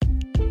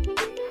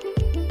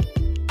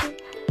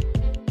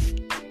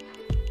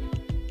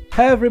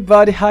Hey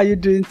everybody, how you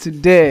doing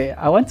today?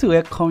 I want to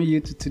welcome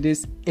you to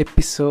today's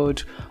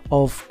episode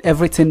of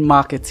Everything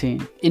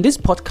Marketing. In this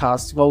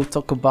podcast, what we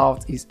talk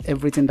about is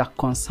everything that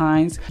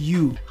concerns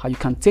you, how you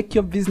can take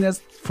your business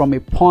from a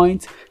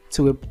point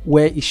to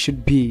where it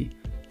should be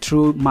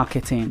through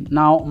marketing.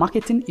 Now,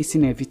 marketing is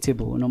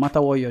inevitable. No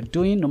matter what you're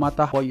doing, no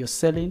matter what you're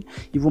selling,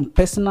 even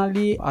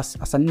personally as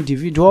an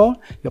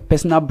individual, your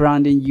personal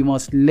branding, you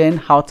must learn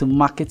how to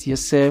market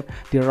yourself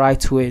the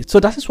right way. So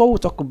that is what we'll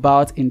talk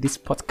about in this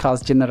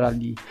podcast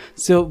generally.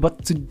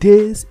 But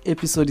today's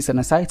episode is an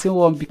exciting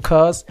one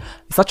because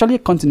it's actually a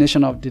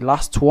continuation of the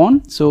last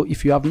one. So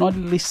if you have not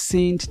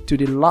listened to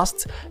the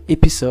last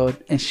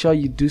episode, ensure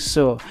you do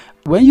so.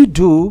 When you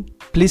do,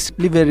 please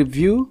leave a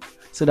review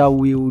so that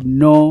we will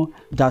know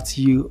that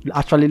you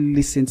actually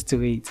listened to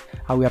it.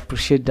 I will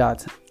appreciate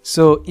that.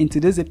 So in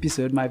today's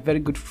episode, my very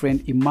good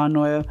friend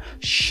Emmanuel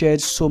shared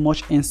so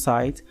much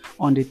insight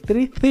on the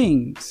 3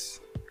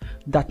 things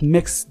that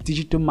makes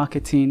digital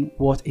marketing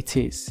what it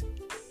is.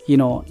 You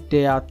know,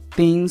 there are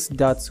things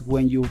that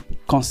when you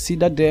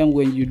consider them,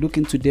 when you look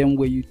into them,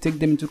 when you take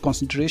them into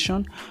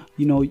consideration,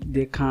 you know,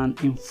 they can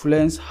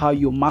influence how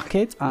you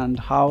market and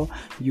how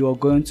you are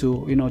going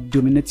to,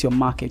 dominate your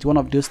market. One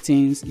of those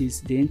things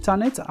is the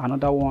internet.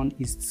 Another one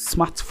is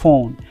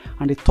smartphone.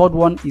 And the third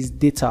one is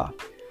data.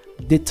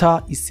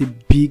 Data is a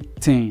big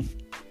thing.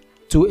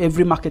 To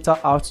every marketer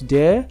out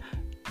there,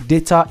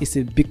 data is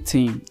a big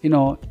thing.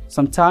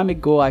 Some time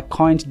ago, I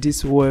coined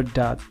this word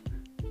that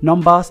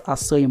numbers are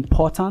so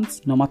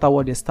important no matter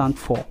what they stand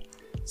for.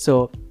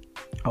 So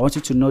I want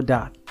you to know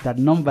that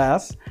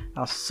numbers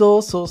are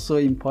so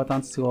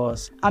important to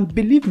us. And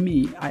believe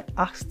me, I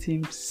asked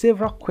him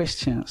several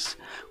questions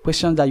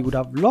that you would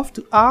have loved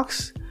to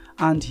ask,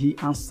 and he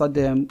answered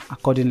them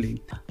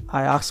accordingly.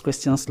 I asked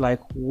questions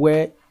like,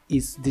 where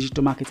is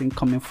digital marketing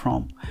coming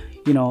from?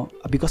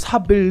 Because I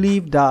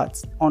believe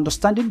that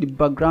understanding the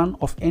background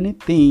of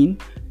anything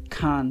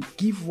can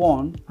give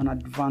one an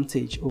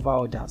advantage over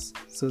others.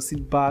 So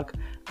sit back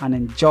and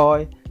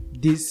enjoy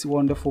this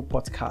wonderful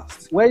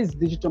podcast. Where is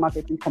digital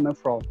marketing coming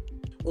from?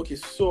 Okay,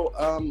 so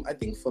I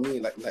think for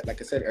me,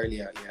 like I said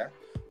earlier,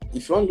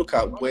 if you want to look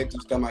at where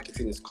digital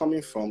marketing is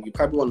coming from, you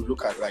probably want to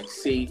look at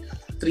say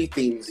 3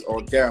 things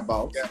or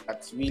thereabouts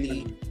that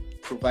really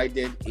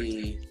provided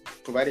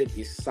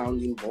a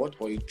sounding board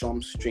or a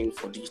jump string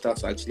for digital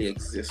to actually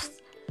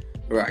exist,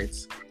 right?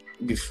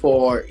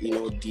 Before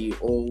the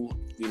old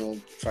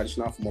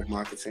traditional form of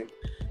marketing,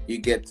 you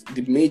get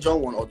the major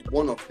one, or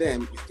one of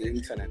them is the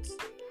internet,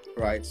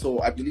 right?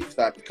 So I believe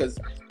that because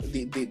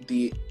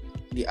the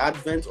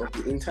advent of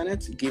the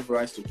internet gave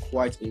rise to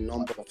quite a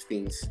number of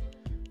things,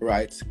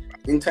 right?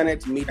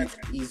 Internet made it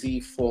easy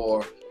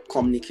for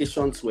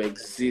communication to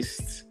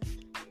exist,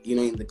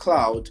 in the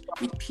cloud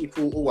with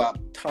people who are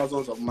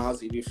thousands of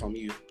miles away from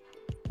you,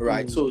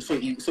 right? So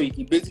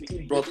it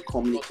basically brought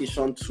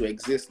communication to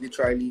exist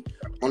literally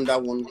under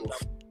one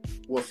roof.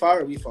 We're far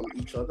away from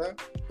each other,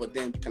 but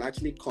then we can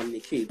actually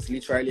communicate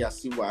literally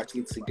as if we're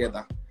actually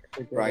together,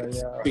 right?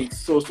 Yeah.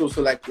 So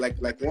like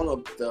one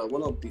of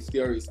the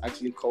theories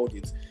actually calls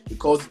it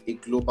a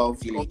global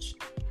village,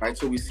 right?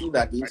 So we see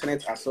that the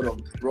internet has sort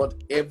of brought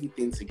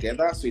everything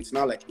together, so it's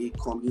now like a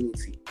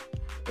community,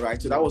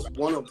 right? So that was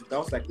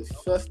like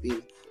the first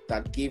thing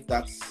that gave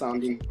that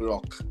sounding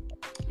block,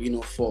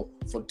 for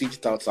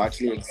digital to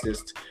actually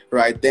exist,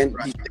 right? Then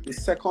the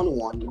second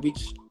one,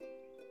 which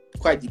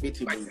quite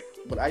debatable,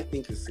 but I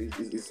think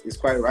is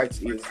quite right,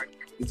 is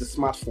the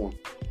smartphone,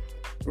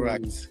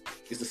 right?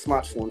 It's the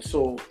smartphone.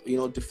 So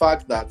the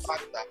fact that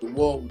the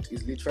world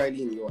is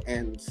literally in your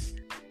hands,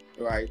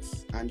 right,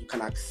 and you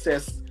can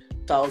access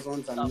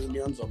thousands and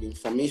millions of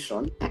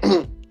information,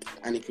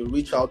 and you can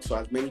reach out to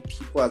as many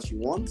people as you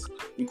want.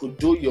 You could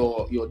do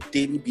your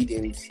daily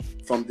biddings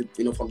from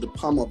the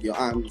palm of your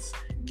hands.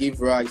 Give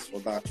rise for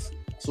that.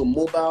 So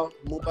mobile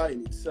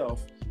in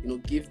itself,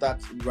 give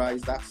that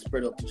rise, that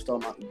spread of digital,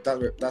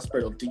 that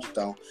spread of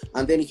digital.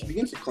 And then if you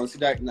begin to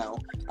consider it now,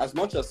 as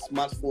much as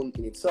smartphone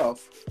in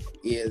itself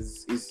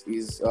is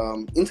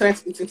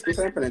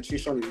internet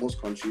penetration in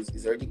most countries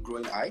is already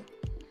growing high,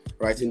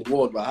 right? In the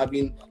world, we're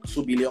having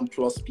 2 billion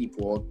plus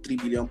people or 3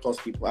 billion plus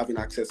people having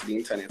access to the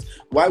internet.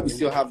 Why we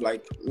still have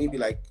maybe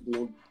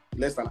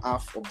less than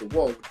half of the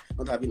world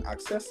not having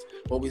access,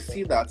 but we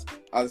see that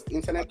as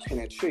internet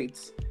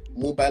penetrates,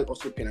 mobile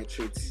also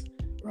penetrates.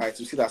 Right,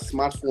 so you see that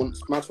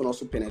smartphone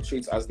also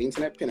penetrates. As the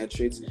internet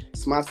penetrates,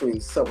 smartphone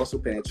itself also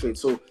penetrates.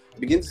 So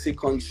begin to see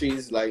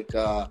countries like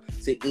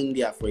say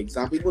India, for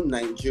example, even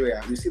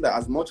Nigeria. You see that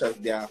as much as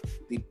there are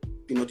the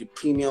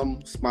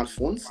premium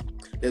smartphones,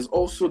 there's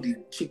also the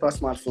cheaper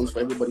smartphones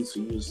for everybody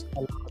to use.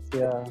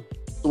 Yeah.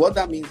 So what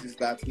that means is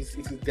that it is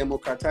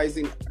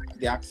democratizing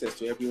the access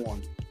to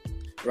everyone.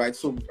 Right,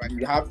 so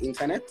you have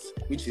internet,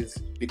 which is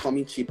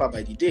becoming cheaper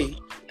by the day.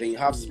 Then you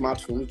have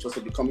smartphone, which also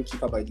becoming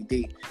cheaper by the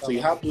day. So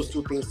you have those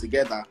 2 things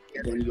together,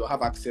 then you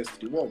have access to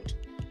the world.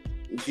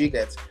 Do you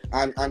get?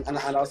 And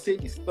I'll say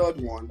the third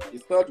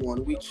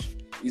one, which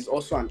is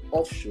also an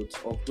offshoot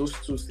of those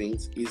two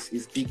things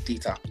is big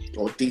data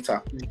or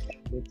data,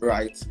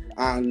 right?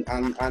 And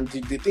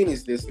the thing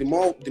is this: the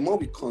more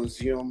we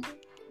consume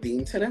the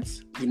internet,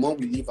 the more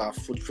we leave our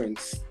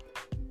footprints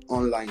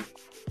online,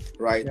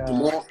 right? Yeah.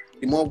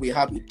 The more we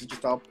have a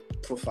digital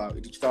profile,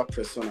 a digital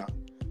persona,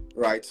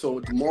 right? So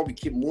the more we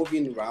keep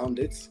moving around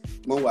it,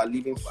 the more we are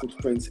leaving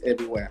footprints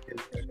everywhere.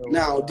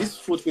 Now, these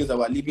footprints that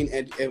we're leaving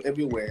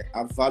everywhere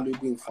are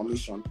valuable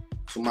information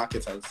to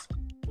marketers.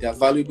 They are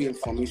valuable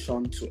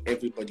information to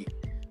everybody,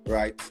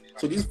 right?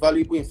 So this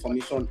valuable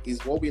information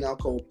is what we now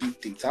call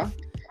big data.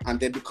 And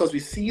then because we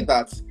see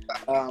that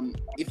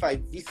if I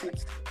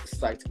visit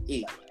site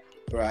A,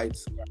 right,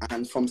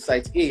 and from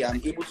site A,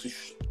 I'm able to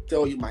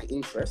tell you my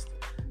interest,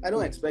 I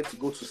don't expect to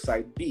go to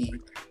site B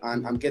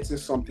and I'm getting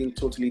something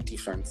totally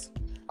different.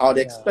 I would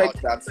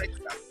expect that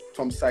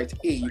from site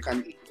A, you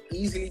can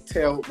easily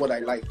tell what I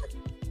like,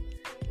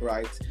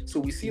 right? So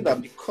we see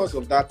that because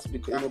of that,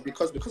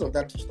 because of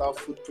that digital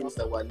footprints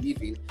that we're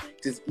leaving,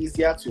 it is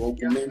easier to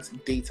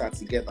augment data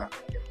together,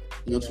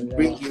 to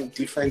bring in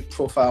different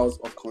profiles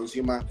of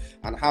consumer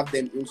and have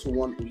them into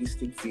one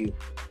holistic view,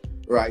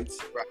 right?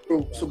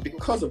 So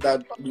because of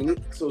that,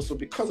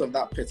 because of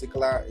that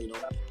particular,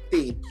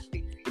 thing,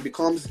 it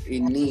becomes a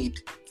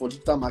need for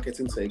digital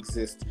marketing to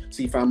exist.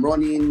 So if I'm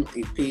running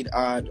a paid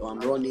ad or I'm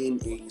running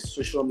a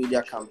social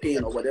media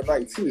campaign or whatever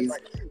it is,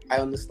 I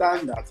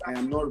understand that I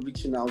am not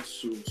reaching out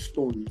to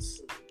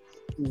stones.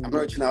 I'm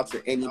not reaching out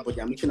to anybody.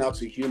 I'm reaching out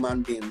to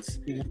human beings,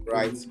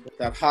 right?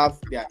 That have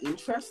their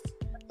interests,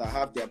 that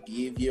have their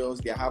behaviors,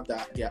 they have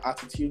their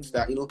attitudes,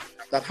 that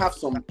that have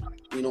some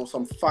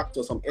some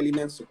factors, some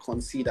elements to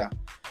consider,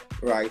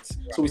 right?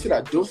 So we see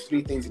that those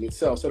three things in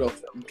itself sort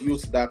of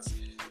builds that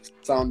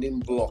sounding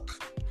block.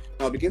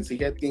 Now begin to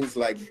hear things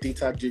like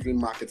data-driven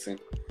marketing,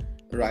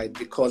 right?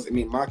 Because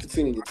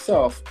marketing in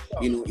itself,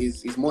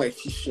 is more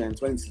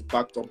efficient when it's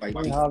backed up by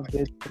data. Have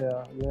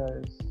data,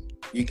 yes.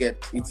 You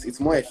get it's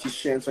more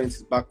efficient when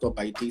it's backed up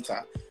by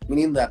data,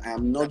 meaning that I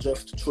am not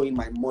just throwing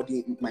my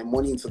money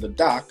into the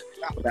dark,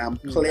 but I am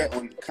clear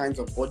on the kinds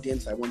of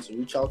audience I want to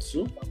reach out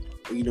to.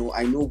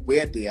 I know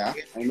where they are,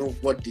 I know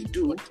what they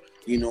do,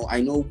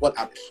 I know what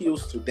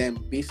appeals to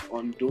them based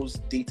on those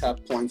data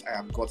points I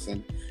have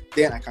gotten.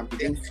 Then I can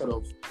begin to sort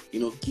of,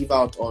 give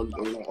out or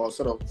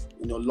sort of,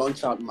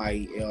 launch out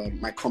my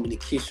my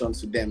communication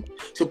to them.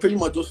 So pretty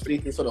much those three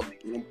things sort of,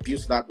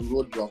 builds that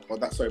roadblock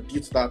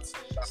builds that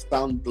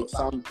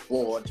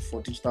soundboard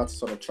for digital to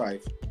sort of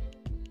thrive.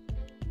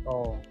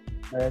 Oh,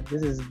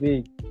 this is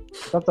big.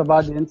 Talked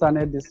about the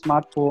internet, the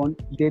smartphone,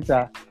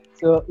 data.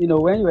 So,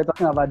 when you were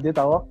talking about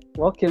data,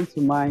 what came to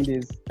mind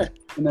is,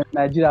 in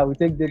Nigeria, we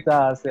take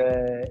data as,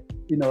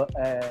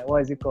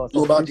 what is it called?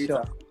 Mobile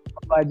data.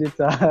 Mobile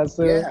data.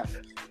 So, yeah.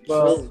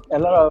 But a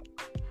lot of,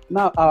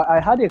 now, I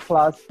had a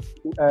class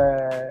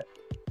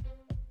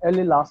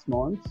early last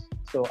month.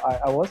 So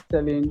I was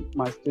telling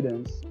my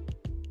students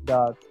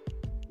that,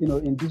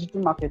 in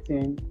digital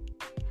marketing,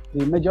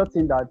 the major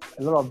thing that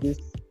a lot of these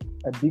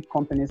big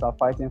companies are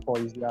fighting for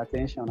is their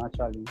attention,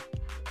 actually,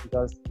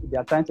 because they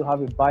are trying to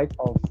have a bite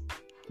of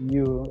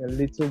you, a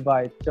little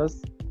bite. So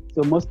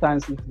most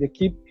times, if they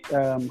keep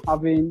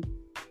having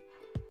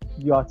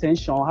your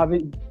attention,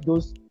 having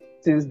those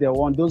things they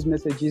want, those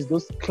messages,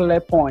 those clear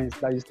points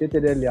that you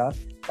stated earlier,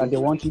 that they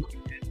want you to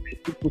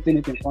keep putting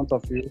it in front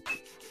of you,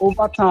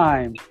 over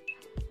time,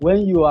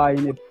 when you are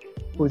in a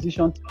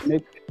position to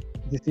make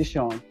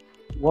decision,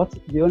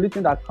 the only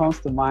thing that comes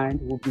to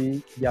mind will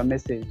be their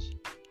message,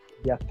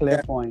 their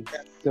clear points.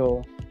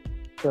 So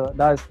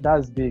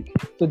that's big.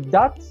 So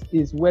that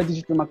is where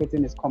digital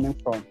marketing is coming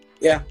from.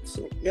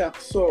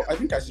 So I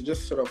think I should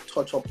just sort of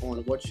touch up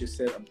on what you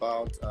said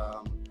about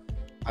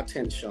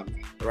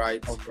attention,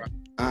 right? Okay.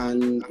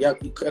 And you're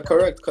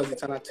correct, because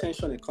it's an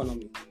attention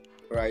economy,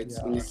 right?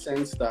 Yeah. In the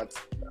sense that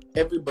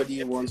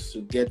everybody wants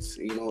to get,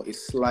 a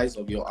slice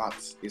of your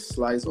art, a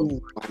slice of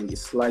mind, a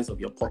slice of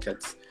your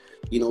pockets.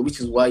 Which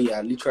is why you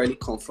are literally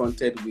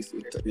confronted with,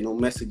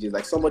 messages.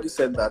 Like somebody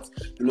said that,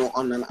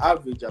 on an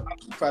average, you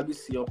probably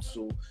see up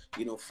to,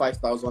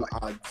 5,000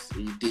 ads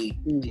a day.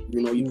 We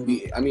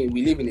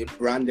live in a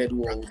branded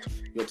world.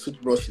 Your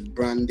toothbrush is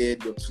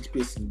branded, your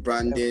toothpaste is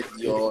branded,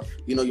 your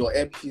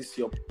earpiece,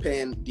 your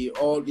pen, they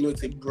all,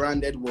 it's a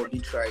branded world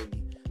literally.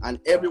 And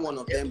every one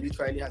of them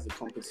literally has a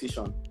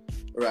competition,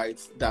 right,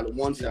 that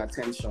wants your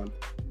attention.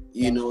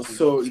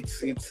 So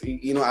it's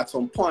at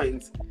some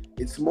point,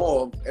 it's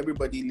more of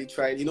everybody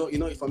literally,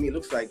 for me, it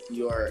looks like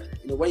you're,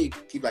 when you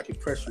keep like a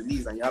press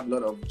release and you have a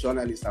lot of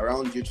journalists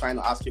around you trying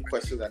to ask you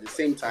questions at the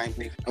same time,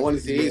 and want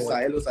to say, hey,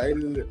 sir, hello, sir,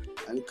 hello,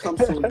 and it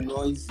comes so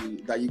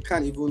noisy that you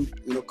can't even,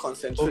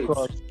 concentrate.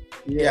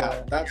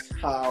 That's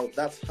how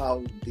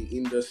the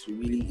industry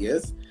really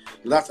is.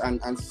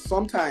 And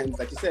sometimes,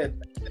 like you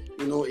said,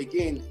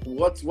 again,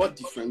 what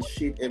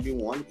differentiates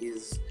everyone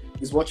is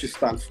what you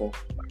stand for,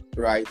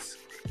 right?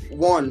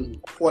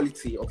 One,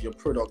 quality of your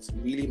product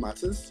really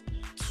matters.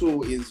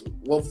 Two is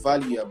what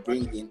value you're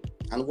bringing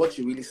and what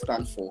you really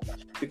stand for.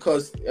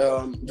 Because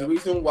the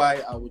reason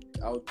why I would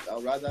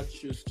rather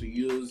choose to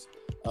use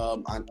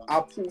an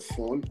Apple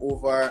phone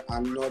over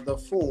another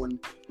phone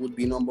would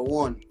be number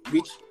one,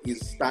 which is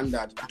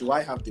standard. Do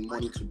I have the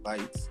money to buy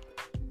it?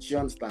 Do you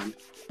understand?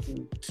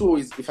 Two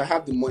is, if I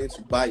have the money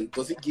to buy it,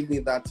 does it give me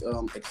that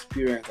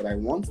experience that I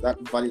want, that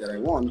value that I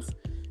want?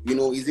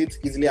 Is it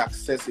easily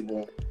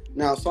accessible?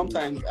 Now,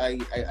 sometimes I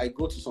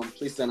go to some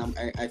place and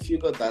I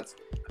figure that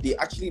they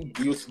actually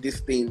built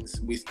these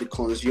things with the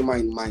consumer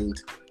in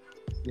mind.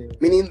 Yeah.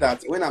 Meaning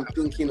that when I'm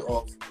thinking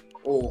of,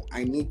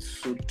 I need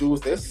to do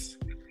this,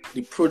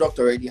 the product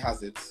already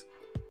has it.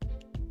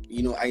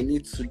 I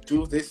need to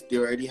do this, they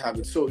already have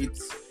it. So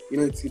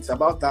it's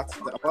about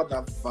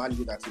that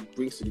value that it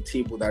brings to the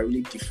table that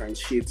really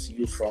differentiates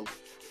you from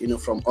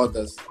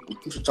others,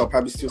 which I'll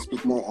probably still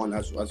speak more on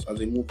as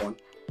we move on.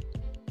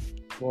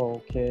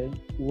 Whoa, okay.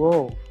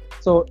 Whoa.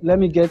 So let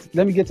me get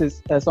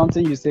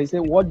something you say. Say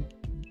what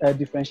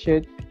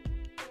differentiate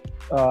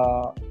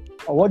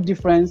what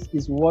difference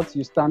is what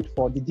you stand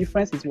for. The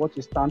difference is what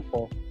you stand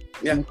for.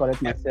 Yeah. Let me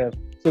correct myself.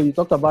 So you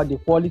talked about the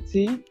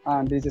quality,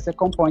 and there's a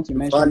second point you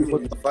mentioned.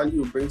 The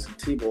value brings to the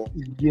table.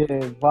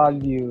 Yeah,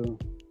 value.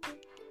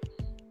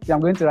 See, I'm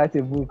going to write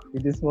a book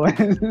with this one.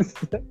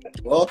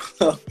 Well,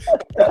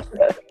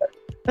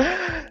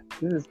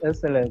 this is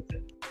excellent.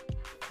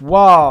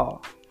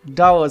 Wow,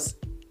 that was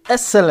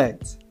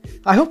excellent.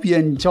 I hope you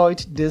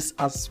enjoyed this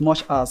as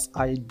much as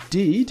I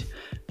did.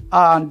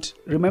 And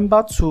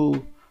remember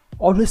to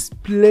always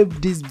play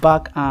this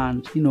back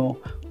and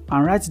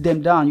write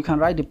them down. You can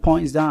write the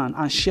points down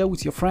and share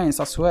with your friends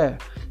as well.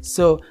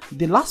 So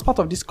the last part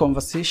of this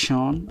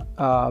conversation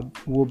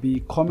will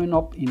be coming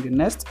up in the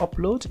next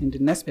upload, in the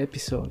next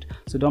episode.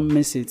 So don't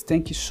miss it.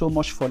 Thank you so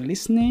much for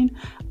listening.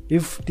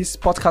 If this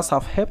podcast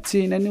have helped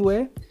you in any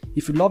way,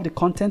 if you love the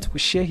content we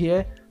share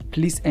here,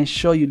 please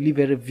ensure you leave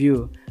a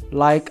review,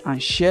 like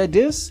and share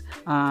this,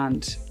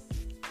 and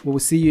we will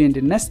see you in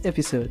the next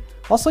episode.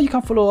 Also, you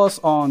can follow us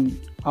on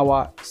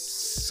our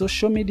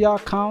social media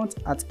account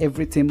at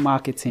Everything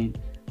Marketing.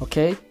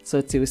 Okay,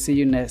 so till we see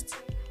you next.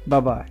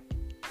 Bye bye.